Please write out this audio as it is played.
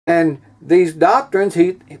And these doctrines,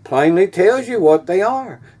 he plainly tells you what they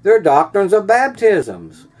are. They're doctrines of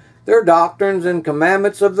baptisms. They're doctrines and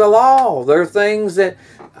commandments of the law. They're things that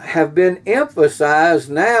have been emphasized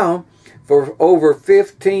now for over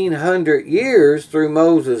 1,500 years through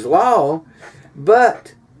Moses' law.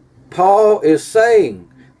 But Paul is saying,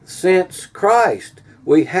 since Christ,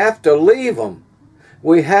 we have to leave them.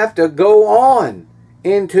 We have to go on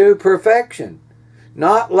into perfection,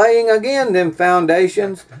 not laying again them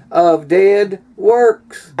foundations of dead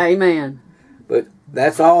works. Amen. But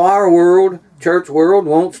that's all our world, church world,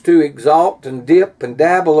 wants to exalt and dip and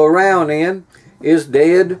dabble around in, is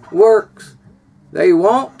dead works. They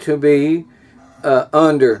want to be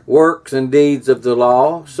under works and deeds of the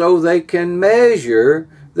law so they can measure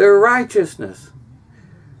their righteousness.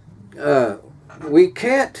 We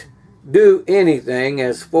can't do anything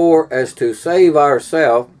as far as to save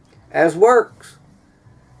ourselves as works.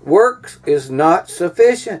 Works is not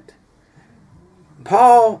sufficient.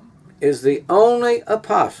 Paul is the only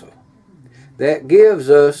apostle that gives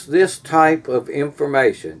us this type of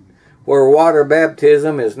information, where water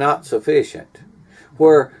baptism is not sufficient,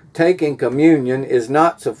 where taking communion is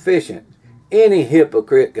not sufficient. Any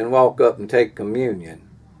hypocrite can walk up and take communion.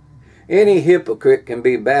 Any hypocrite can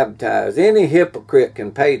be baptized. Any hypocrite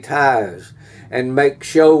can pay tithes and make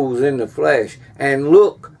shows in the flesh and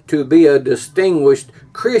look to be a distinguished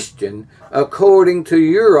Christian according to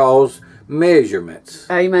your all's measurements.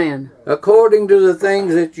 Amen. According to the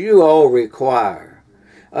things that you all require.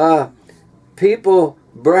 People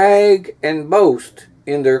brag and boast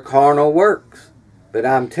in their carnal works. But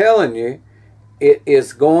I'm telling you, it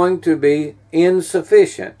is going to be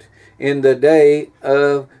insufficient in the day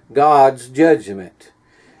of God's judgment.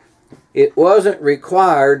 It wasn't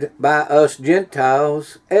required by us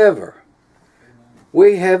Gentiles ever.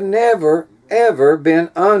 We have never, ever been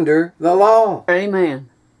under the law. Amen.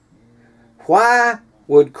 Why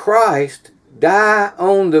would Christ die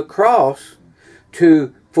on the cross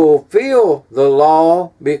to fulfill the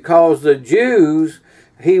law? Because the Jews,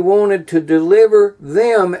 he wanted to deliver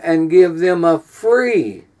them and give them a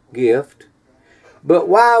free gift. But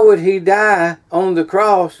why would he die on the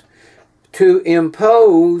cross? To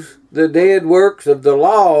impose the dead works of the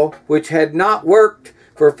law, which had not worked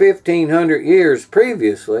for 1,500 years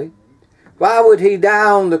previously. Why would he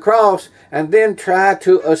die on the cross and then try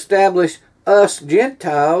to establish us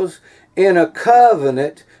Gentiles in a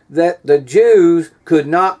covenant that the Jews could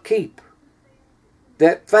not keep,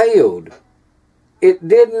 that failed? It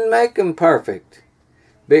didn't make them perfect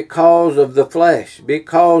because of the flesh,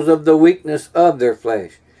 because of the weakness of their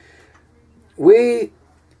flesh. We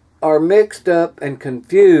are mixed up and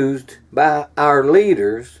confused by our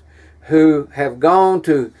leaders who have gone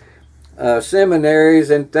to seminaries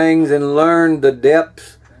and things and learned the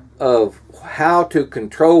depths of how to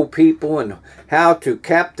control people and how to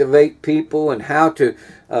captivate people, and how to,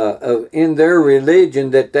 in their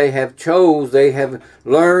religion that they have chose, they have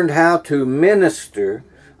learned how to minister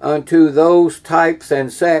unto those types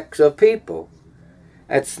and sects of people.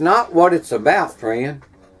 That's not what it's about, friend.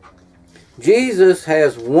 Jesus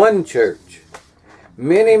has one church,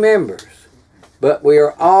 many members, but we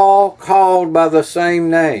are all called by the same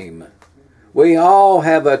name. We all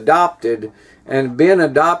have adopted and been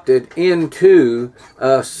adopted into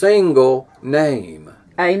a single name.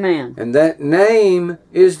 Amen. And that name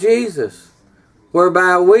is Jesus,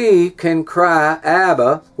 whereby we can cry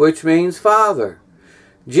Abba, which means Father.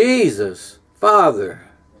 Jesus, Father.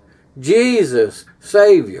 Jesus,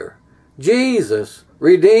 Savior. Jesus,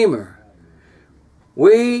 Redeemer.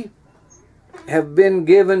 We have been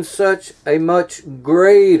given such a much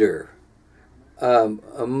greater,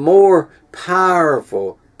 a more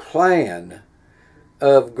powerful plan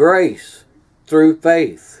of grace through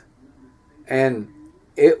faith. And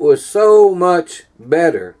it was so much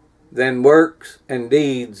better than works and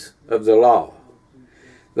deeds of the law.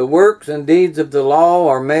 The works and deeds of the law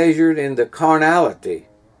are measured in the carnality.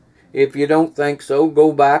 If you don't think so,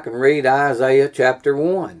 go back and read Isaiah chapter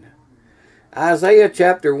 1. Isaiah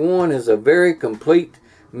chapter 1 is a very complete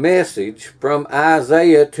message from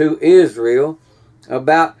Isaiah to Israel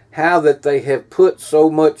about how that they have put so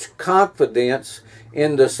much confidence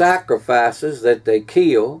in the sacrifices that they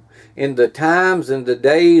kill, in the times and the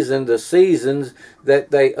days and the seasons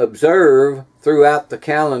that they observe throughout the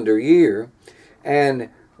calendar year, and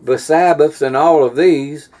the Sabbaths and all of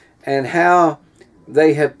these, and how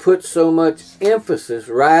they have put so much emphasis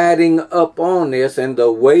riding up on this, and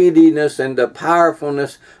the weightiness and the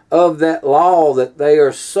powerfulness of that law that they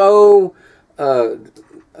are so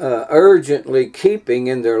urgently keeping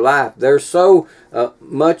in their life. They're so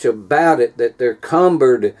much about it that they're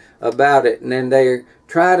cumbered about it, and then they're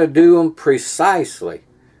try to do them precisely.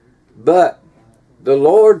 But the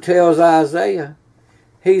Lord tells Isaiah,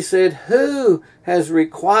 he said, who has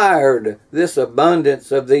required this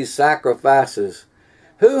abundance of these sacrifices?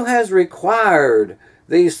 Who has required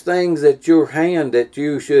these things at your hand that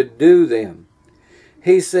you should do them?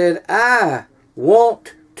 He said, I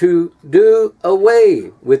want to do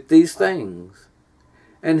away with these things.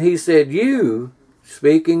 And he said, you,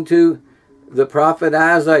 speaking to the prophet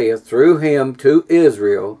Isaiah through him to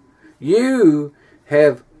Israel, you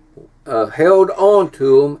have held on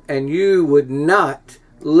to them, and you would not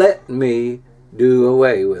let me do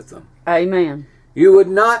away with them. Amen. You would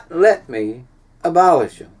not let me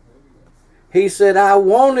abolish them. He said, I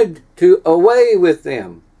wanted to away with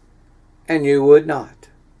them, and you would not.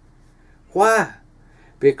 Why?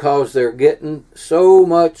 Because they're getting so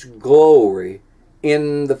much glory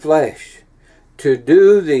in the flesh to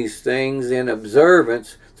do these things in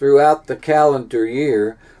observance throughout the calendar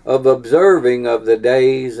year, of observing of the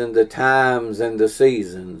days and the times and the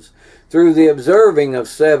seasons, through the observing of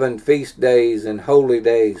 7 feast days and holy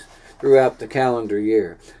days throughout the calendar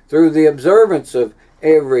year, through the observance of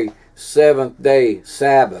every 7th day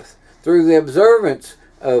Sabbath, through the observance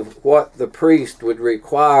of what the priest would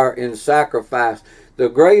require in sacrifice. The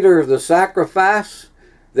greater the sacrifice,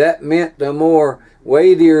 that meant the more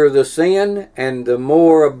weightier the sin, and the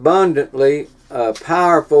more abundantly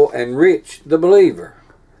powerful and rich the believer,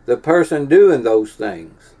 the person doing those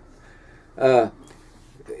things.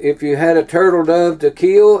 If you had a turtle dove to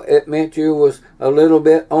kill, it meant you was a little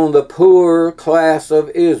bit on the poor class of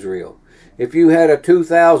Israel. If you had a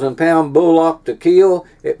 2,000-pound bullock to kill,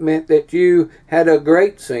 it meant that you had a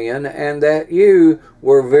great sin and that you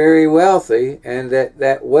were very wealthy, and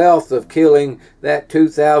that wealth of killing that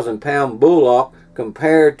 2,000-pound bullock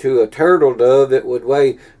compared to a turtle dove that would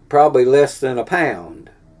weigh probably less than a pound.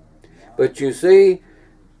 But you see,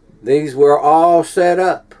 these were all set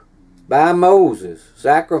up by Moses,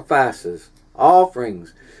 sacrifices,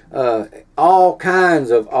 offerings, all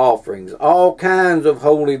kinds of offerings, all kinds of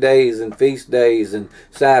holy days and feast days and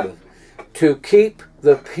Sabbath, to keep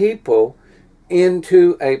the people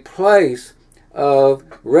into a place of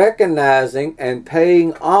recognizing and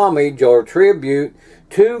paying homage or tribute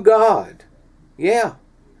to God. Yeah.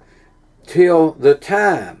 Till the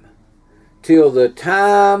time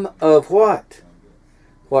of what?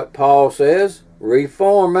 What Paul says,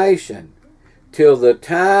 reformation. Till the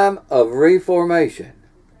time of reformation.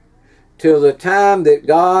 Till the time that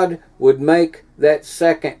God would make that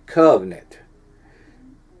second covenant.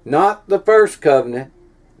 Not the first covenant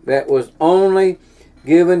that was only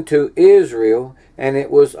given to Israel, and it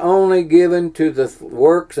was only given to the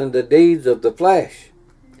works and the deeds of the flesh.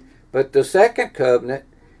 But the second covenant,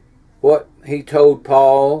 what he told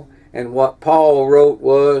Paul and what Paul wrote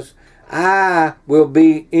was, I will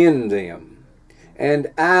be in them,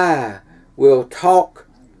 and I will talk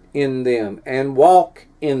in them and walk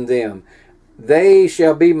in them. They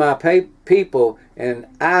shall be my people, and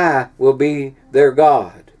I will be their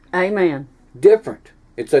God. Amen. Different.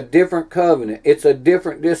 It's a different covenant. It's a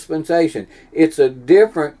different dispensation. It's a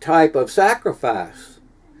different type of sacrifice.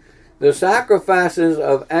 The sacrifices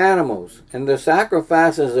of animals and the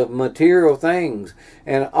sacrifices of material things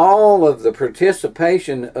and all of the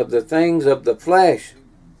participation of the things of the flesh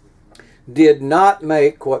did not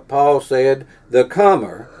make what Paul said the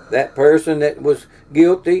comer, that person that was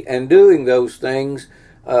guilty and doing those things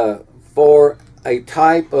for a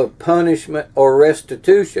type of punishment or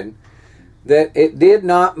restitution, that it did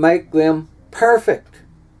not make them perfect.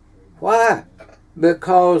 Why?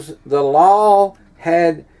 Because the law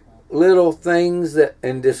had little things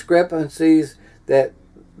and discrepancies that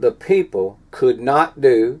the people could not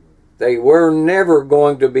do. They were never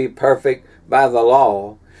going to be perfect by the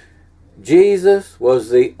law. Jesus was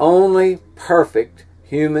the only perfect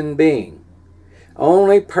human being,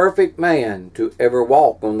 only perfect man to ever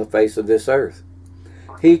walk on the face of this earth.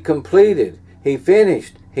 He completed, he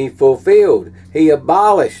finished, he fulfilled, he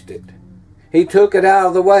abolished it. He took it out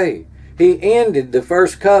of the way. He ended the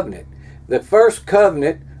first covenant. The first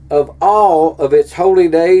covenant of all of its holy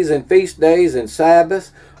days and feast days and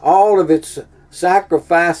Sabbaths, all of its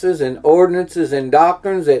sacrifices and ordinances and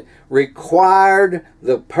doctrines that required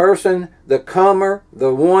the person, the comer,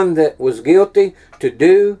 the one that was guilty to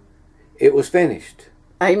do, it was finished.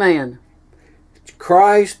 Amen.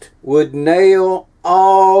 Christ would nail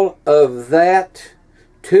all of that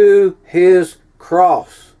to his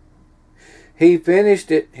cross. He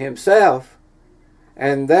finished it himself,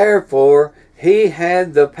 and therefore he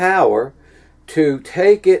had the power to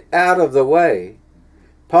take it out of the way.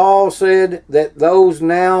 Paul said that those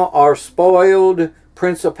now are spoiled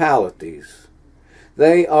principalities.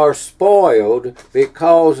 they are spoiled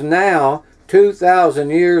because now, 2,000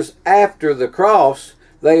 years after the cross,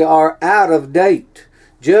 they are out of date.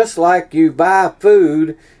 Just like you buy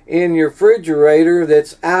food in your refrigerator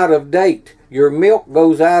that's out of date. Your milk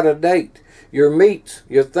goes out of date. Your meats,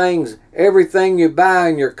 your things, everything you buy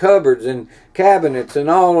in your cupboards and cabinets and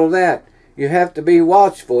all of that, you have to be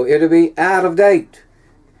watchful. It'll be out of date.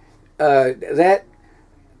 That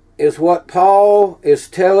is what Paul is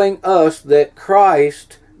telling us that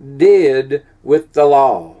Christ did with the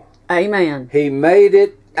law. Amen. He made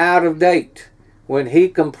it out of date. When he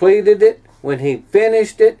completed it, when he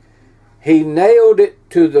finished it, he nailed it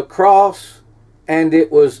to the cross and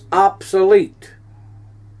it was obsolete.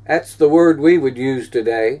 That's the word we would use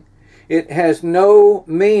today. It has no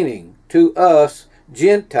meaning to us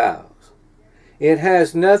Gentiles. It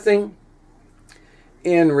has nothing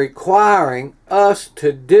in requiring us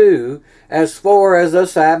to do as far as a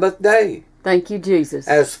Sabbath day. Thank you, Jesus.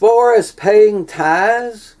 As far as paying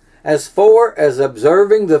tithes, as far as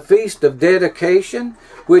observing the Feast of Dedication,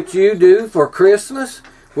 which you do for Christmas,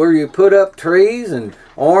 where you put up trees and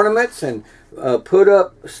ornaments and put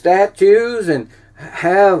up statues and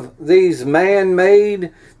have these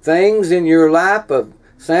man-made things in your lap of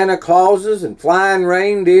Santa Clauses and flying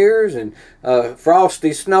reindeers and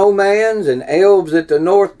frosty snowmans and elves at the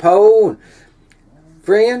North Pole.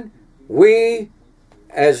 Friend, we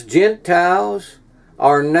as Gentiles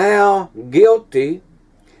are now guilty,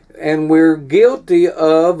 and we're guilty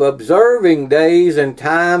of observing days and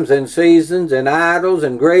times and seasons and idols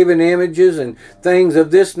and graven images and things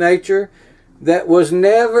of this nature that was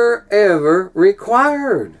never ever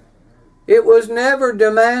required. It was never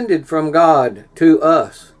demanded from God to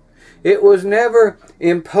us. It was never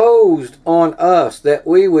imposed on us that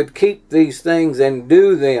we would keep these things and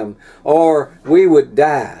do them or we would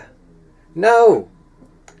die. No.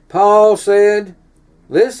 Paul said,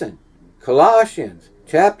 listen, Colossians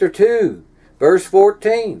chapter 2, verse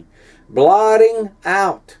 14, blotting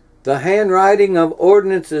out the handwriting of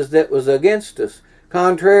ordinances that was against us,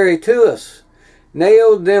 contrary to us,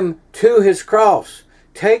 nailed them to his cross,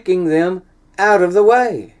 taking them out of the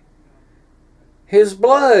way. His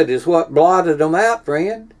blood is what blotted them out,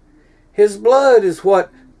 friend. His blood is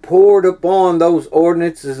what poured upon those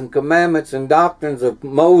ordinances and commandments and doctrines of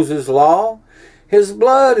Moses' law. His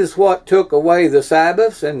blood is what took away the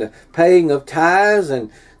Sabbaths and the paying of tithes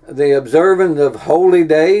and the observance of holy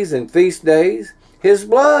days and feast days. His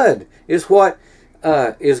blood is what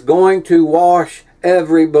is going to wash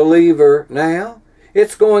every believer now.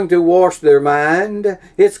 It's going to wash their mind.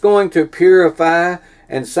 It's going to purify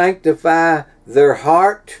and sanctify their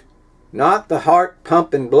heart. Not the heart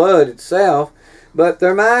pumping blood itself, but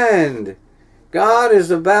their mind. God is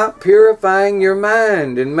about purifying your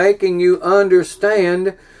mind and making you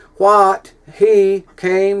understand what He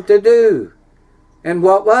came to do. And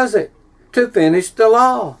what was it? To finish the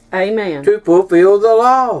law. Amen. To fulfill the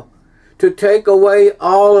law. To take away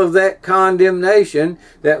all of that condemnation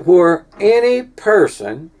that where any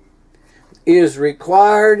person is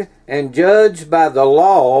required and judged by the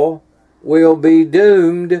law will be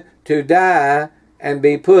doomed to die and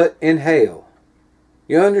be put in hell.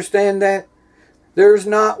 You understand that? There's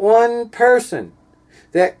not one person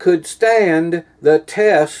that could stand the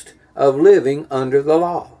test of living under the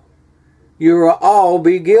law. You will all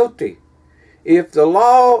be guilty. If the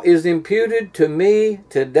law is imputed to me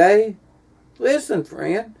today, listen,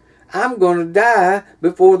 friend, I'm going to die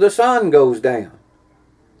before the sun goes down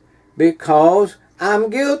because I'm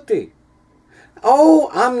guilty.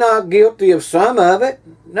 Oh, I'm not guilty of some of it.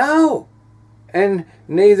 No. And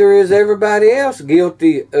neither is everybody else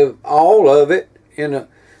guilty of all of it in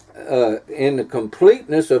the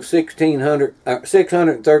completeness of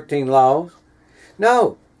 613 laws.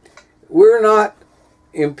 No. We're not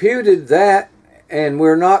imputed that, and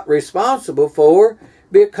we're not responsible for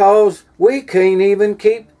because we can't even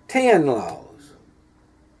keep 10 laws.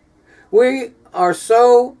 We are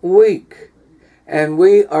so weak and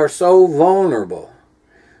we are so vulnerable.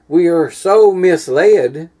 We are so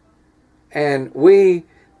misled, and we,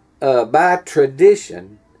 by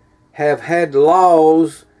tradition, have had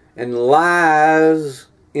laws and lies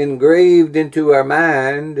engraved into our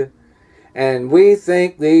mind, and we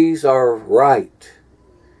think these are right.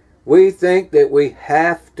 We think that we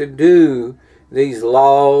have to do these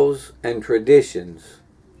laws and traditions.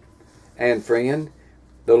 And friend,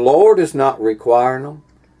 the Lord is not requiring them.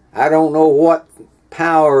 I don't know what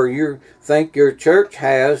power you think your church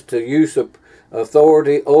has to use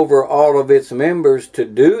authority over all of its members to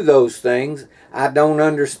do those things. I don't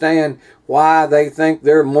understand why they think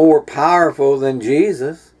they're more powerful than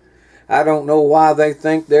Jesus. I don't know why they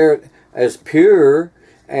think they're as pure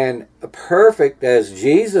and perfect as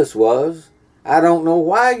Jesus was. I don't know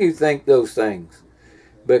why you think those things.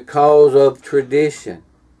 Because of tradition.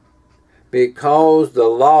 Because the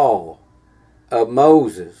law of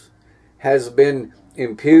Moses has been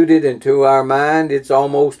imputed into our mind. It's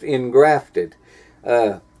almost engrafted.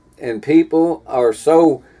 And people are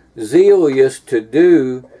so zealous to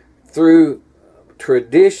do through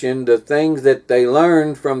tradition the things that they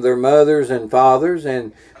learned from their mothers and fathers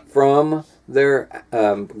and from their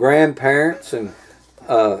grandparents and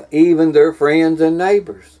even their friends and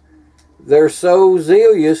neighbors. They're so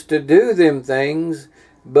zealous to do them things,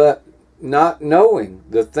 but not knowing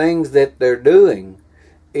the things that they're doing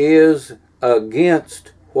is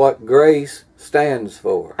against what grace stands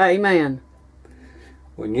for. Amen.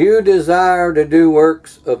 When you desire to do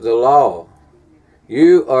works of the law,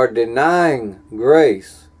 you are denying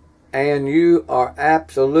grace, and you are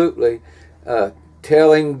absolutely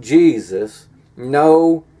telling Jesus,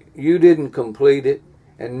 no, you didn't complete it,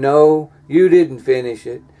 and no, you didn't finish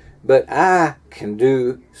it, but I can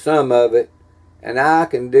do some of it, and I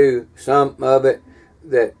can do some of it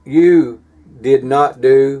that you did not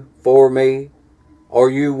do for me,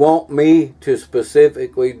 or you want me to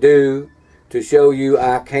specifically do to show you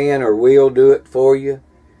I can or will do it for you.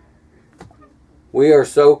 We are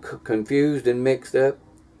so confused and mixed up.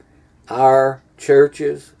 Our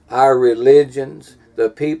churches, our religions, the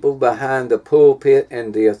people behind the pulpit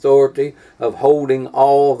and the authority of holding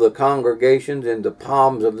all the congregations in the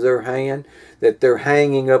palms of their hand, that they're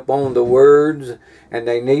hanging up on the words, and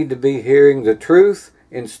they need to be hearing the truth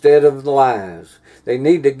instead of the lies. They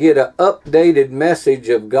need to get an updated message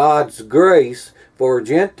of God's grace for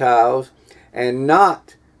Gentiles and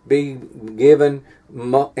not be given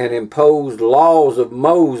and imposed laws of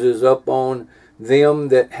Moses upon them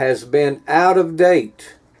that has been out of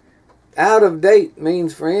date. Out of date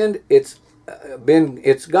means, friend, it's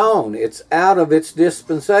gone. It's out of its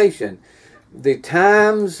dispensation. The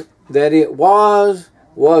times that it was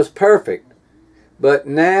perfect. But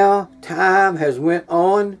now time has went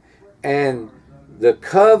on, and the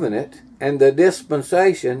covenant and the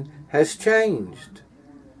dispensation has changed.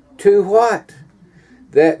 To what?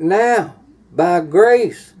 That now, by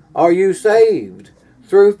grace, are you saved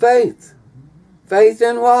through faith. Faith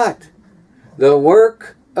in what? The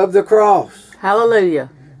work of the cross.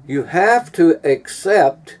 Hallelujah. You have to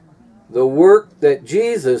accept the work that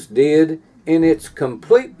Jesus did in its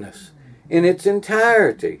completeness, in its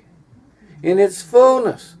entirety, in its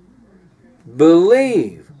fullness.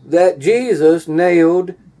 Believe that Jesus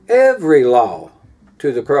nailed every law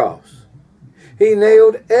to the cross. He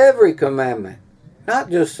nailed every commandment, not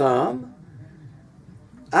just some.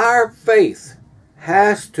 Our faith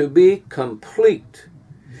has to be complete.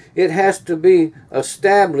 It has to be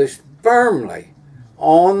established firmly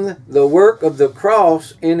on the work of the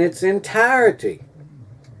cross in its entirety.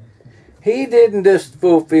 He didn't just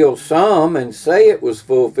fulfill some and say it was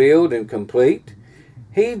fulfilled and complete.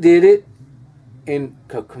 He did it in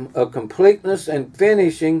a completeness and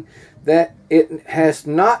finishing that it has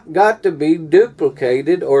not got to be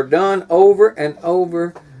duplicated or done over and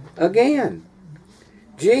over again.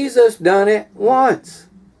 Jesus done it once,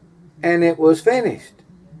 and it was finished.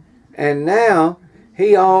 And now,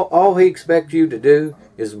 all he expects you to do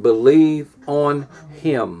is believe on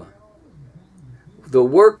him. The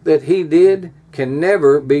work that he did can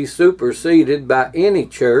never be superseded by any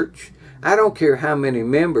church. I don't care how many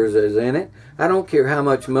members is in it. I don't care how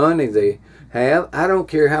much money they have. I don't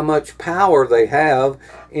care how much power they have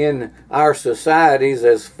in our societies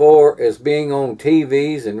as far as being on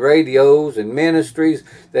TVs and radios and ministries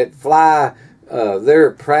that fly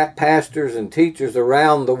their pastors and teachers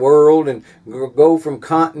around the world and go from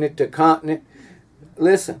continent to continent.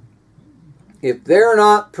 Listen, if they're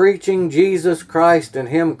not preaching Jesus Christ and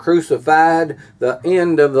him crucified, the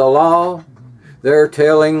end of the law, they're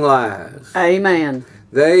telling lies. Amen.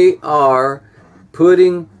 They are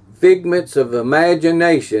putting figments of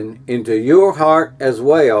imagination into your heart as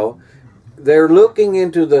well. They're looking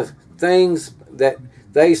into the things that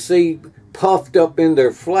they see puffed up in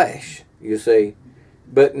their flesh, you see,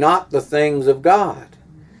 but not the things of God.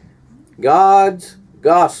 God's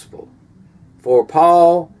gospel for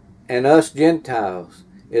Paul and us Gentiles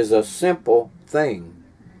is a simple thing.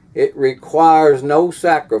 It requires no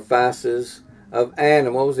sacrifices of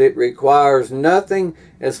animals. It requires nothing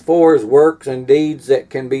as far as works and deeds that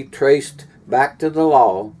can be traced back to the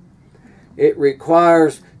law. It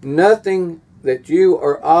requires nothing that you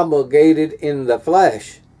are obligated in the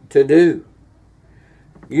flesh to do.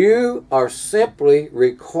 You are simply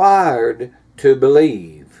required to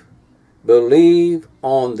believe. Believe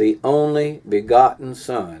on the only begotten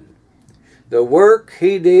Son. the work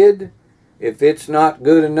he did, if it's not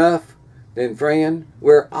good enough, then friend,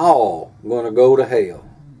 we're all going to go to hell.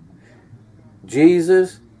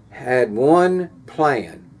 Jesus had one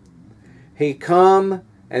plan. He come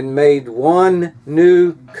and made one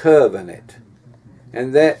new covenant.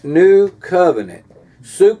 And that new covenant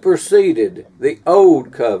superseded the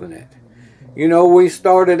old covenant. You know, we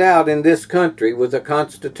started out in this country with a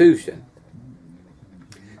constitution.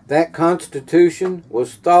 That constitution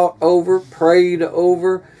was thought over, prayed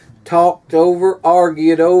over, talked over,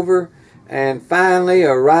 argued over, and finally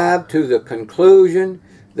arrived to the conclusion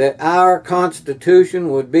that our Constitution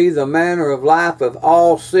would be the manner of life of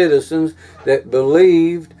all citizens that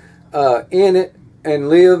believed in it and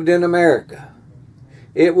lived in America.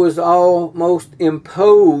 It was almost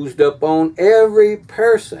imposed upon every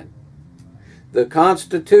person. The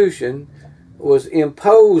Constitution was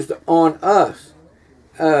imposed on us.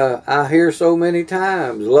 I hear so many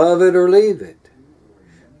times, love it or leave it.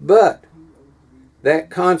 But that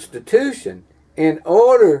Constitution, in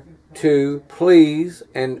order to please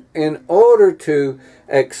and in order to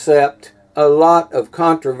accept a lot of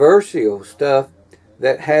controversial stuff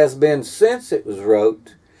that has been since it was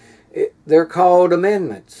wrote, they're called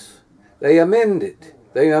amendments. They amend it.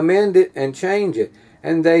 They amend it and change it.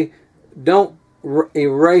 And they don't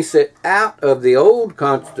erase it out of the old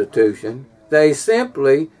Constitution. They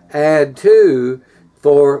simply add to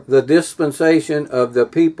for the dispensation of the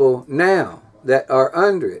people now that are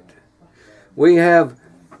under it. We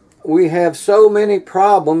have so many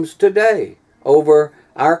problems today over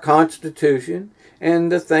our Constitution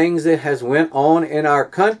and the things that has went on in our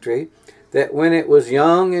country, that when it was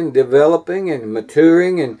young and developing and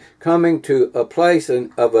maturing and coming to a place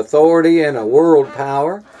of authority and a world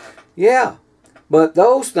power, yeah, but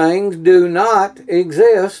those things do not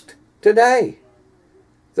exist today.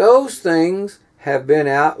 Those things have been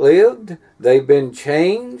outlived. They've been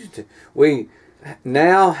changed. We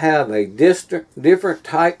now have a different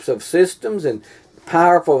types of systems and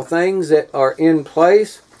powerful things that are in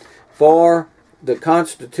place for the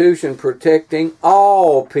Constitution protecting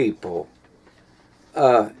all people.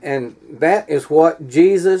 And that is what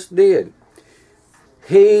Jesus did.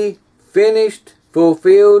 He finished,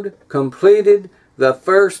 fulfilled, completed the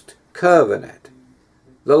first covenant,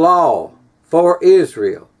 the law for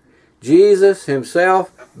Israel. Jesus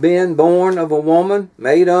himself being born of a woman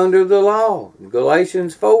made under the law,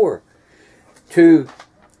 Galatians 4, to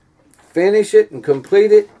finish it and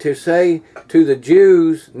complete it, to say to the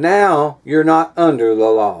Jews, now you're not under the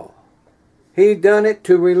law. He done it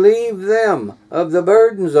to relieve them of the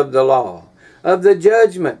burdens of the law, of the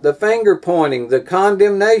judgment, the finger pointing, the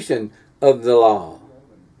condemnation of the law.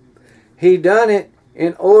 He done it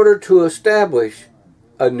in order to establish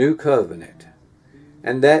a new covenant.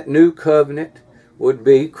 And that new covenant would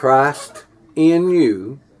be Christ in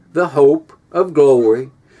you, the hope of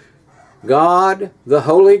glory, God, the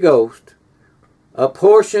Holy Ghost, a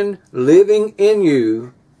portion living in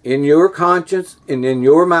you, in your conscience and in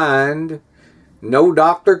your mind. No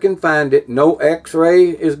doctor can find it. No x-ray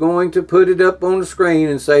is going to put it up on the screen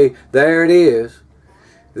and say, there it is.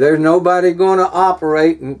 There's nobody going to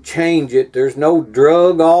operate and change it. There's no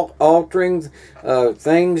drug altering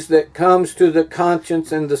things that comes to the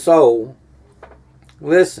conscience and the soul.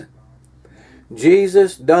 Listen,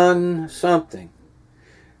 Jesus done something.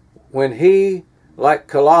 When he, like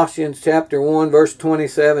Colossians chapter 1 verse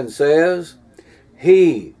 27 says,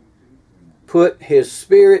 he put his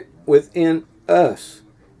spirit within us.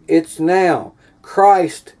 It's now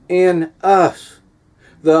Christ in us,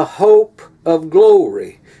 the hope of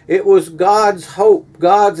glory. It was God's hope,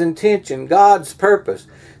 God's intention, God's purpose,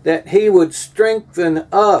 that he would strengthen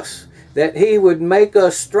us, that he would make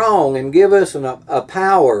us strong and give us a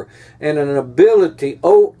power and an ability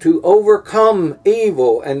to overcome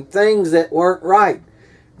evil and things that weren't right,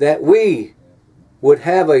 that we would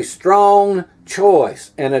have a strong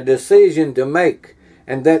choice and a decision to make,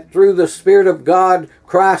 and that through the Spirit of God,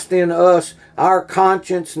 Christ in us, our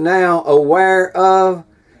conscience now aware of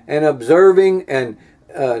and observing and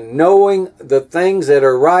knowing the things that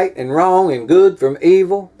are right and wrong and good from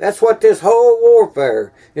evil. That's what this whole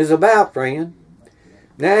warfare is about, friend.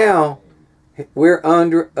 Now we're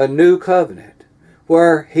under a new covenant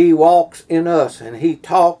where he walks in us and he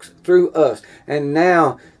talks through us. And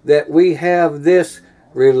now that we have this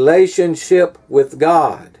relationship with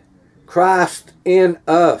God, Christ in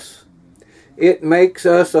us, it makes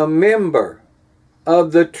us a member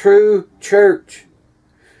of the true church.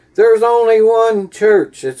 There's only one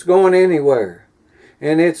church that's going anywhere.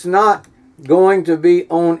 And it's not going to be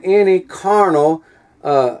on any carnal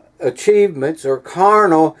achievements or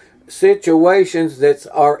carnal situations that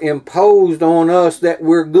are imposed on us that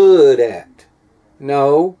we're good at.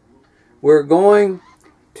 No, we're going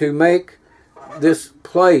to make this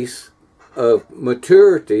place of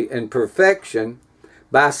maturity and perfection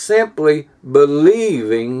by simply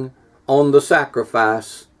believing on the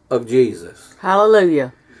sacrifice of Jesus.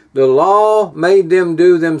 Hallelujah. The law made them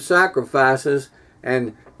do them sacrifices,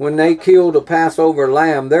 and when they killed a Passover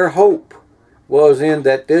lamb, their hope was in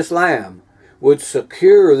that this lamb would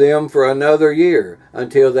secure them for another year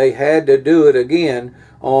until they had to do it again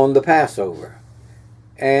on the Passover.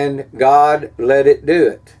 And God let it do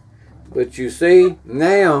it. But you see,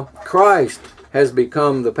 now Christ has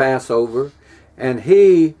become the Passover, and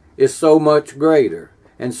He is so much greater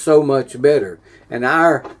and so much better. And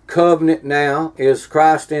our covenant now is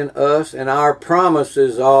Christ in us, and our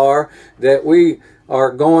promises are that we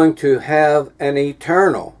are going to have an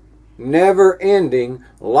eternal, never-ending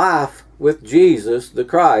life with Jesus the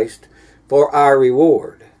Christ for our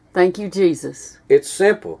reward. Thank you, Jesus. It's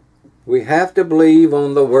simple. We have to believe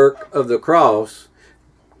on the work of the cross,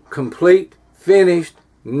 complete, finished,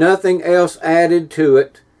 nothing else added to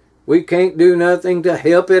it. We can't do nothing to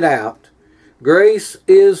help it out. Grace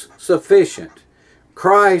is sufficient.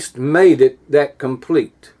 Christ made it that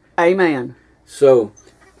complete. Amen. So,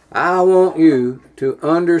 I want you to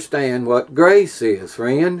understand what grace is,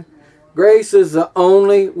 friend. Grace is the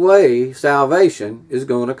only way salvation is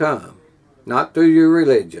going to come, not through your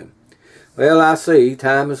religion. Well, I see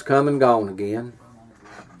time has come and gone again.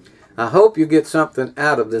 I hope you get something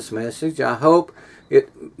out of this message. I hope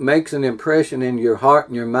it makes an impression in your heart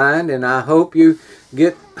and your mind, and I hope you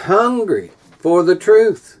get hungry for the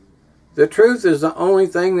truth. The truth is the only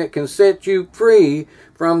thing that can set you free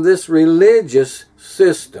from this religious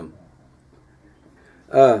system.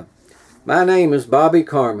 My name is Bobby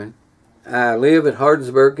Carman. I live at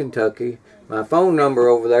Hardinsburg, Kentucky. My phone number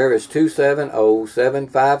over there is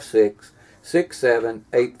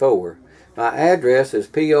 270-756-6784. My address is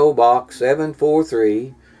P.O. Box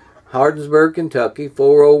 743, Hardinsburg, Kentucky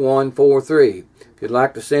 40143. If you'd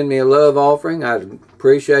like to send me a love offering, I'd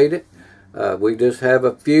appreciate it. We just have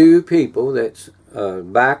a few people that's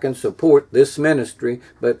back and support this ministry,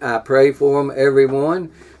 but I pray for them,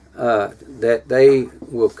 everyone, that they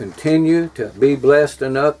will continue to be blessed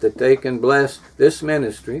enough that they can bless this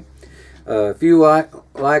ministry. If you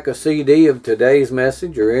like a CD of today's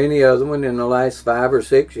message or any other one in the last 5 or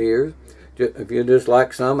 6 years, if you just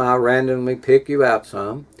like some, I'll randomly pick you out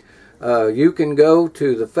some. You can go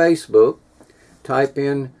to the Facebook, type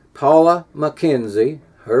in Paula Mckenzie,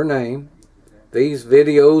 her name. These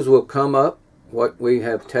videos will come up, what we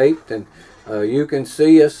have taped, and you can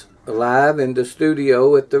see us live in the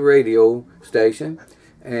studio at the radio station,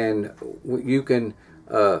 and you can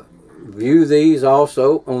view these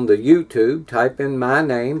also on the YouTube. Type in my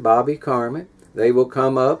name, Bobby Carman. They will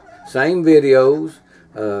come up, same videos,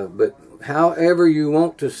 but however you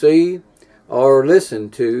want to see or listen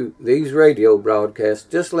to these radio broadcasts,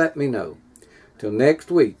 just let me know. Till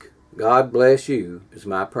next week, God bless you is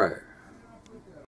my prayer.